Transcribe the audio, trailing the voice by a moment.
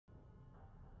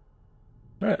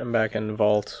Alright, I'm back in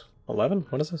Vault 11.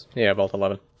 What is this? Yeah, Vault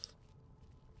 11.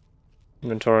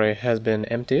 Inventory has been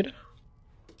emptied.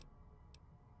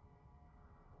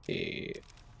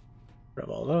 Grab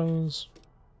all those.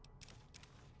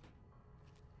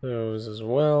 Those as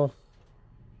well.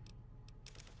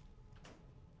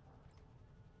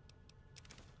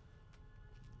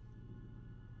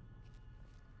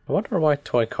 I wonder why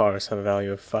toy cars have a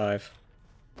value of 5.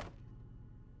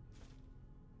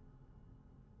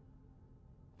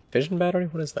 Vision battery?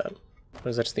 What is that? Or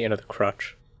is that just the end of the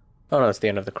crutch? Oh no, that's the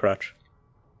end of the crutch.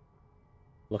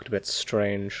 Looked a bit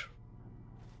strange.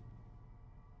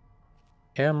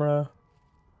 Camera.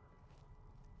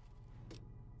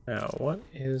 Now, what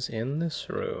is in this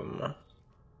room?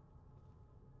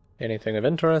 Anything of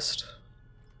interest?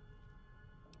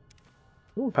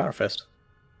 Ooh, Power Fist.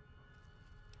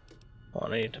 Oh,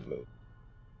 I need to move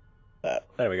that.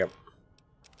 There we go.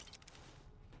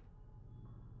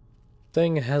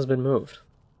 Thing has been moved.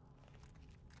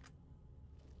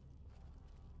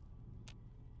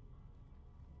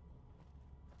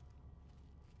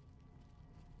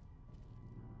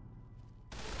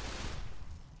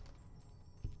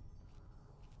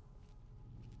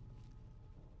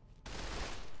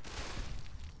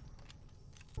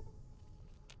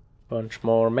 Bunch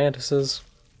more mantises.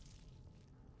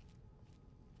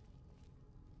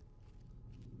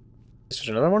 Is it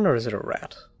another one, or is it a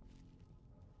rat?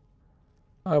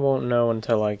 I won't know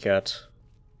until I get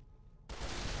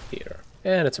here.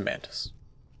 And it's a mantis.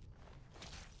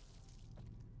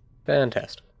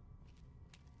 Fantastic.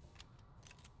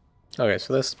 Okay,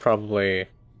 so this is probably...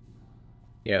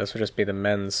 Yeah, this would just be the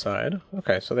men's side.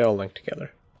 Okay, so they all link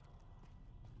together.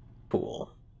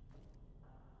 Cool.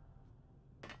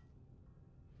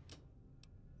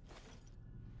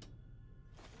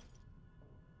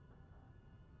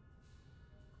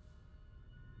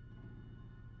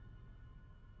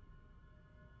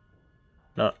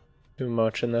 Not too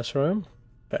much in this room.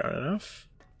 Fair enough.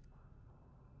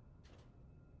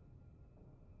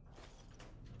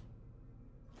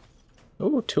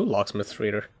 Ooh, 2 locksmith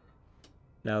reader.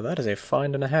 Now that is a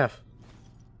find and a half.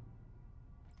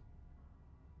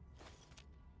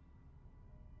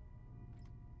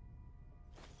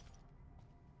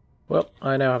 Well,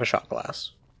 I now have a shot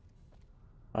glass.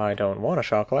 I don't want a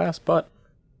shot glass, but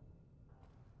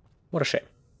what a shame.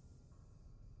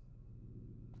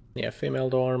 Yeah, female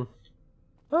dorm.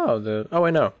 Oh, oh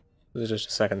wait, no. This is just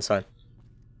a second sign.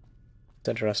 It's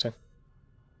interesting.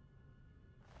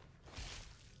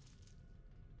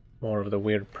 More of the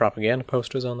weird propaganda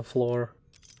posters on the floor.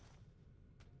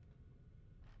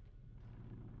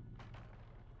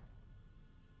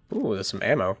 Ooh, there's some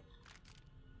ammo.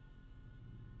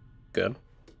 Good.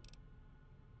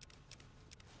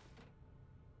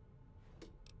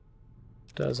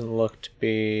 Doesn't look to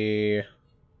be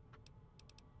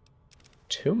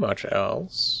too much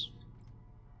else.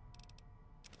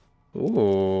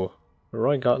 Ooh,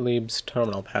 Roy Gottlieb's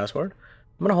terminal password.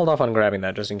 I'm gonna hold off on grabbing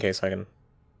that just in case I can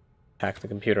hack the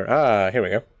computer. Ah, here we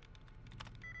go.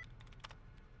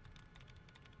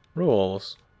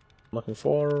 Rules. I'm looking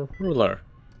for ruler.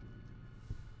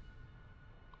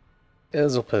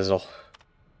 Izzle pizzle.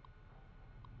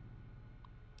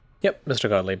 Yep, Mr.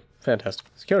 Gottlieb. Fantastic.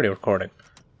 Security recording.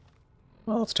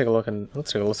 Well, let's take a look and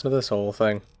let's take a listen to this whole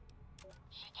thing.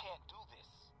 She can't do this.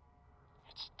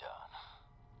 It's done.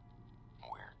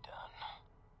 We're done.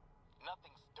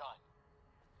 Nothing's done.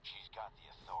 She's got the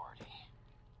authority.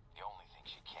 The only thing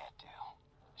she can't do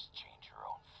is change her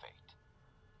own fate.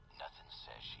 Nothing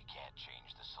says she can't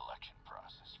change the selection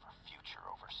process for future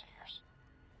overseers.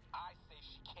 I say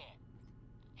she can't.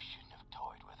 You shouldn't have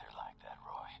toyed with her like that,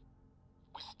 Roy.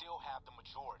 We still have the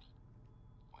majority.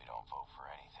 We don't vote for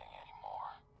anything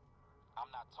anymore.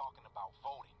 I'm not talking about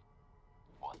voting.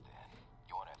 What then?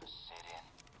 You want to have a sit-in?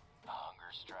 A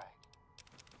hunger strike?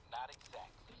 Not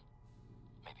exactly.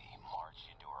 Maybe march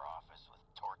into her office with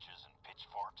torches and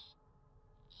pitchforks?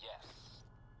 Yes.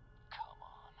 Come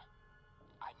on.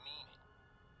 I mean it.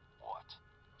 What?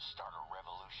 Start a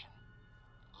revolution?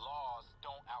 Laws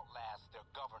don't outlast their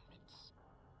governments.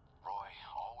 Roy,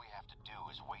 all we have to do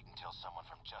is wait until someone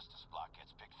from Justice Block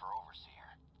gets picked for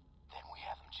overseer. Then we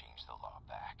have them change the law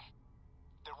back.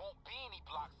 There won't be any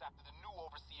blocks after the new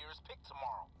overseer is picked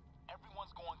tomorrow.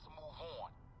 Everyone's going to move on.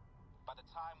 By the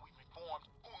time we've reformed,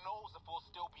 who knows if we'll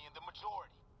still be in the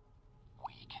majority?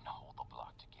 We can hold the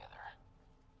block together.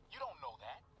 You don't know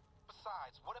that.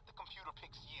 Besides, what if the computer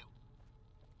picks you?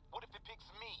 What if it picks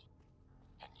me?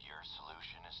 And your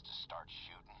solution is to start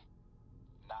shooting?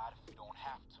 Not if we don't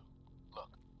have to. Look,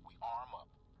 we arm up.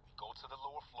 We go to the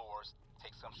lower floors,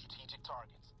 take some strategic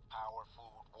targets. Power,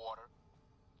 food, water.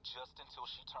 just until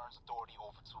she turns authority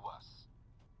over to us.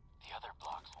 The other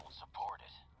blocks won't support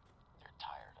it. They're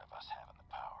tired of us having the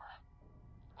power.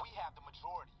 We have the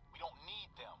majority. We don't need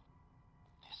them.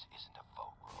 This isn't a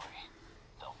vote, Roy.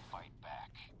 They'll fight back.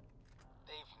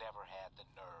 They've never had the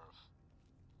nerve.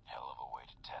 Hell of a way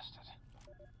to test it.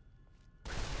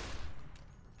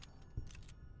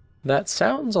 That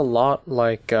sounds a lot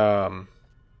like,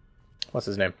 what's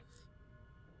his name?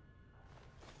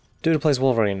 Dude who plays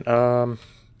Wolverine. Can't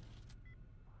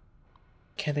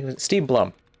think of it. Steve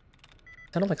Blum.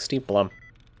 Sounded like Steve Blum.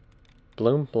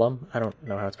 Blum? I don't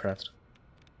know how it's pronounced.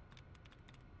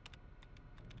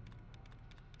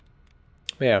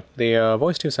 But yeah, the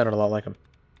voice too sounded a lot like him.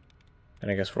 And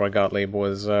I guess Roy Gottlieb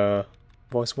was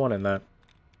voice 1 in that.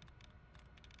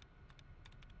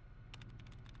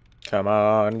 Come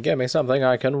on, give me something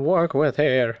I can work with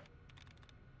here.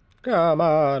 Come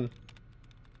on.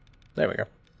 There we go.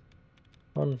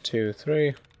 1, 2,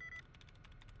 3.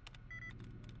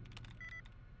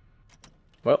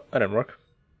 Well, that didn't work.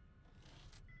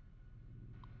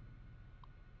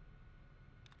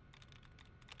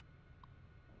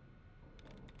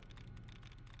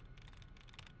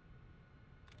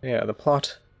 Yeah, the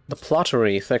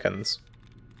plottery thickens.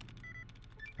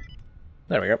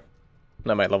 There we go.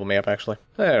 That might level me up, actually.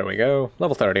 There we go.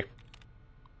 Level 30.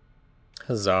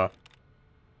 Huzzah.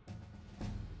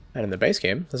 And in the base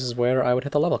game, this is where I would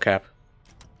hit the level cap.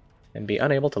 And be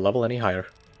unable to level any higher.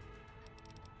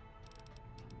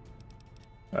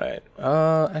 Alright,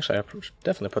 actually I should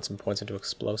definitely put some points into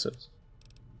explosives.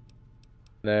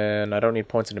 Then I don't need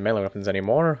points into melee weapons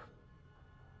anymore.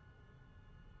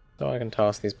 So I can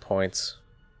toss these points.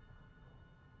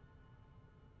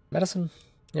 Medicine?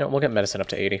 You know, we'll get medicine up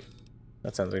to 80.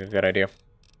 That sounds like a good idea.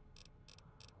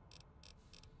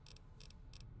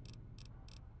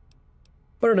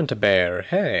 Burden to bear.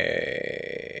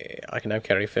 Hey! I can now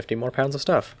carry 50 more pounds of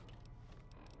stuff.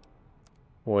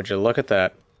 Would you look at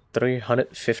that?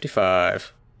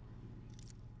 355.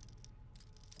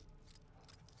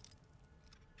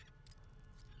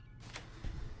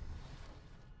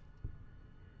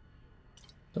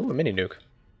 Oh, a mini nuke.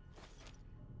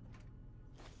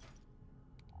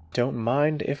 Don't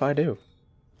mind if I do.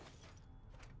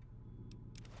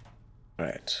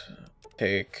 Right.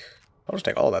 I'll just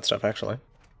take all that stuff, actually.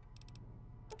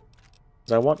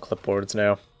 Because I want clipboards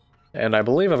now. And I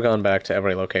believe I've gone back to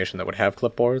every location that would have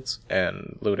clipboards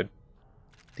and looted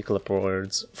the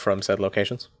clipboards from said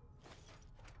locations.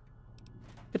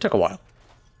 It took a while.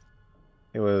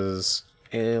 It was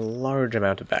a large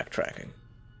amount of backtracking.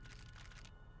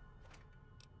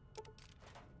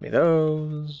 Give me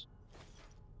those.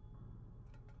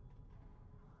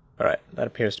 Alright, that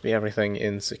appears to be everything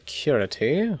in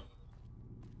security.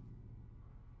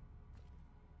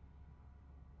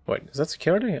 Wait, is that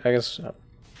security? I guess...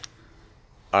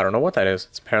 I don't know what that is.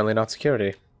 It's apparently not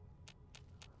security.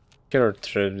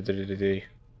 Security.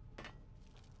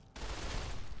 I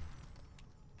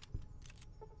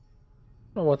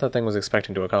don't know what that thing was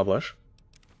expecting to accomplish.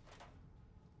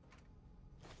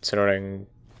 Considering,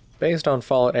 based on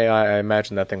Fallout AI, I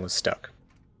imagine that thing was stuck.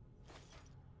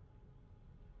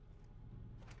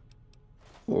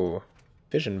 Ooh,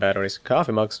 fission batteries,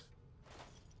 coffee mugs.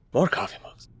 More coffee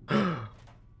mugs.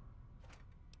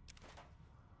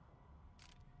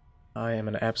 I am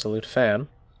an absolute fan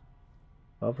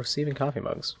of receiving coffee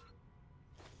mugs.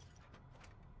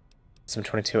 Some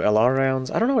 22 LR rounds.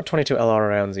 I don't know what 22 LR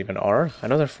rounds even are. I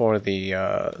know they're for the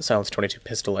Silenced 22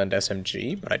 pistol and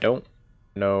SMG, but I don't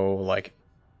know, like,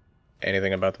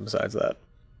 anything about them besides that.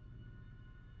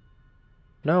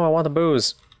 No, I want the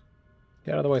booze.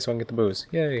 Get out of the way so I can get the booze.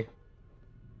 Yay.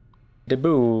 The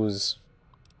booze.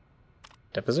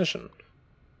 Deposition.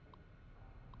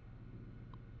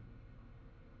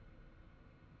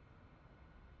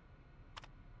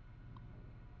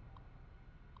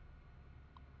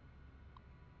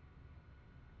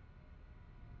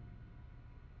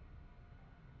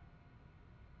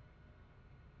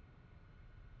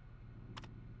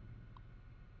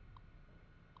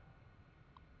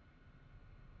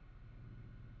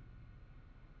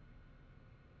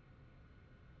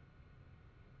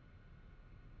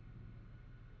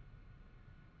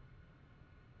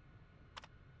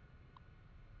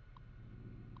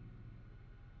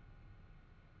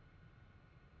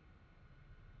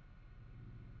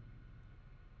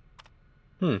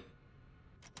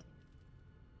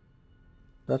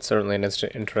 That's certainly an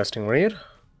interesting read.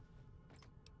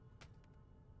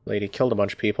 Lady killed a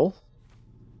bunch of people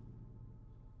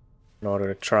in order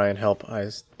to try and help, I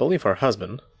believe, her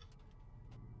husband.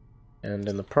 And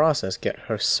in the process, get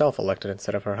herself elected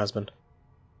instead of her husband.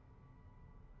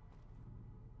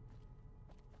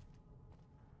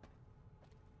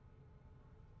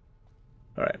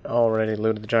 Alright, already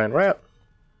looted the giant rat.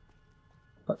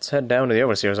 Let's head down to the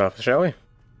Overseer's office, shall we?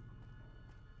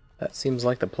 That seems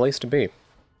like the place to be.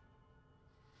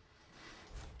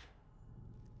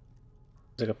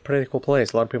 It's like a pretty cool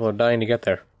place. A lot of people are dying to get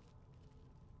there.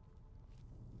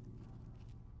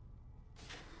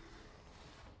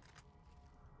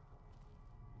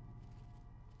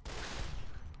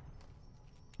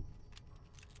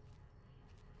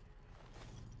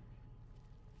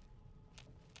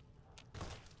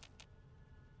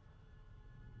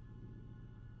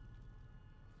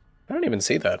 I don't even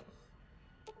see that.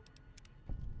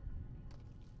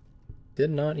 Did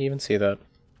not even see that.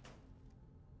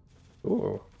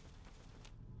 Ooh.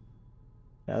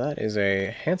 Now that is a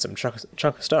handsome chunk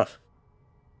of stuff.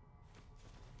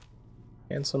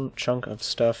 Handsome chunk of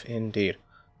stuff indeed.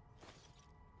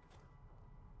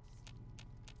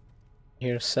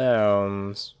 Hear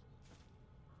sounds.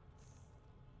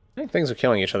 I think things are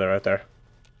killing each other right there.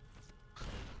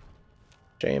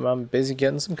 Shame I'm busy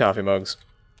getting some coffee mugs.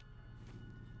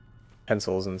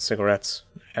 Pencils and cigarettes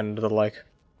and the like.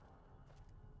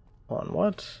 Hold on,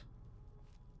 what?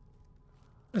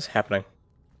 What is happening?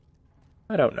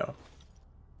 I don't know.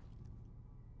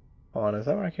 Hold on, is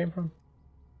that where I came from?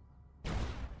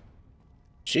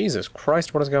 Jesus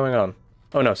Christ, what is going on?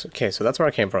 Oh no, okay, so that's where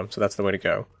I came from, so that's the way to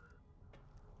go.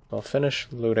 I'll finish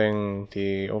looting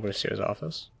the Overseer's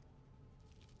office.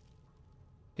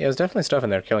 Yeah, there's definitely stuff in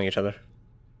there killing each other.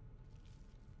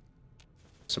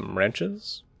 Some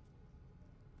wrenches?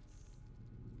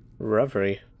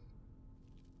 Reverie.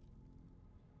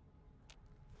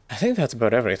 I think that's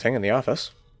about everything in the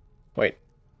office. Wait.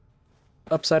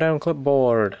 Upside down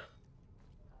clipboard.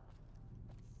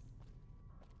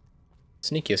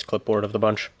 Sneakiest clipboard of the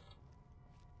bunch.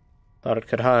 Thought it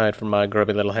could hide from my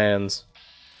grubby little hands.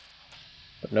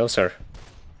 But no, sir.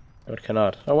 No, it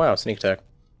cannot. Oh wow, sneak attack.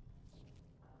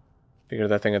 Figured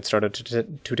that thing had started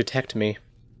to detect me.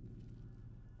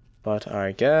 But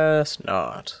I guess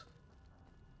not.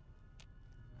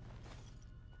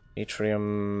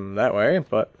 Atrium that way,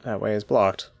 but that way is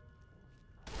blocked.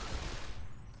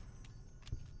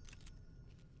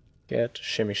 Get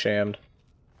shimmy-shammed.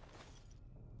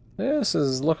 This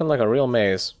is looking like a real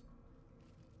maze.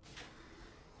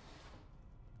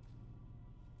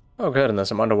 Oh good, and there's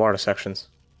some underwater sections.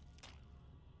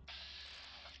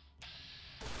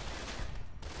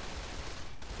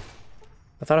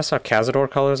 I thought I saw Cazador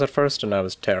colors at first, and I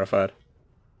was terrified.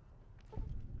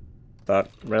 Thought,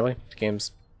 really? The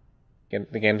game's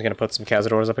gonna put some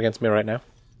Cazadors up against me right now?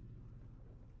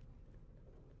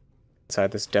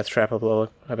 Inside this death trap of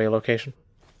a location?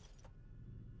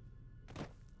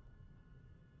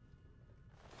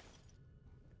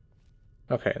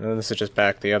 Okay, and then this is just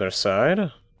back the other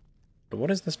side. But what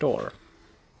is this door?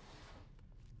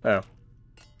 Oh.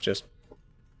 Just...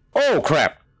 Oh,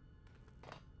 crap!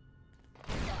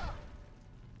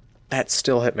 That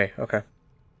still hit me. Okay.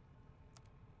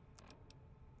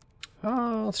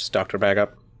 Oh, let's just doctor bag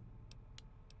up.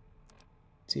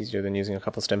 It's easier than using a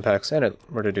couple stim packs, and it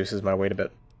reduces my weight a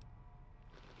bit.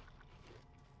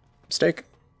 Mistake.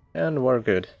 And we're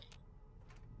good.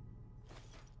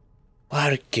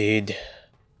 We're good.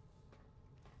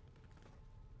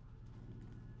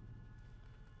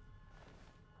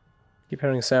 Keep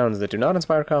hearing sounds that do not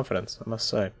inspire confidence, I must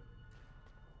say.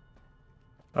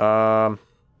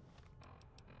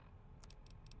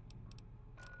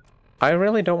 I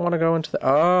really don't want to go into the...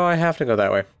 Oh, I have to go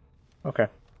that way. Okay.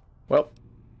 Well.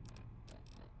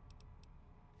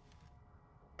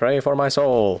 Pray for my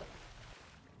soul.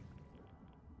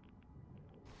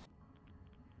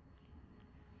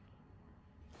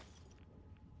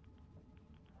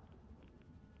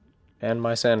 And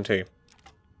my sanity.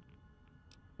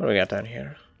 What do we got down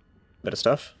here? Bit of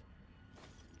stuff.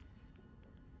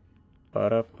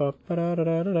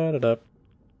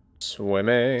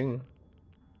 Swimming.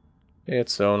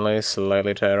 It's only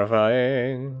slightly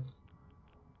terrifying.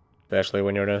 Especially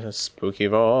when you're in a spooky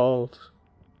vault.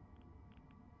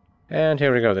 And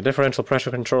here we go, the differential pressure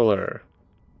controller.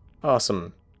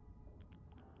 Awesome.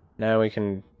 Now we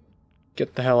can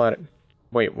get the hell out of...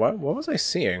 Wait, what was I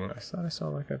seeing? I thought I saw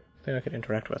like a thing I could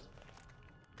interact with.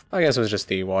 I guess it was just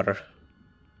the water.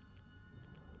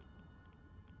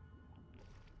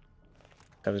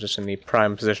 I was just in the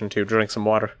prime position to drink some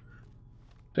water.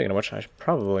 Speaking of which, I should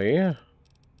probably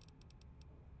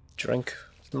drink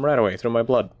some Radaway through my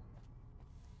blood.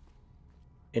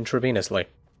 Intravenously,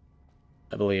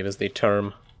 I believe is the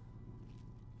term.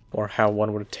 Or how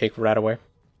one would take Radaway.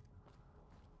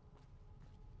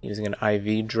 Using an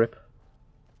IV drip.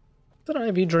 Is it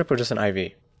an IV drip or just an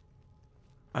IV?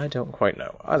 I don't quite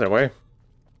know. Either way.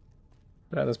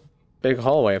 This big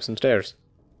hallway up some stairs.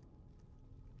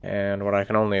 And what I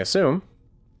can only assume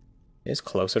is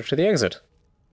closer to the exit.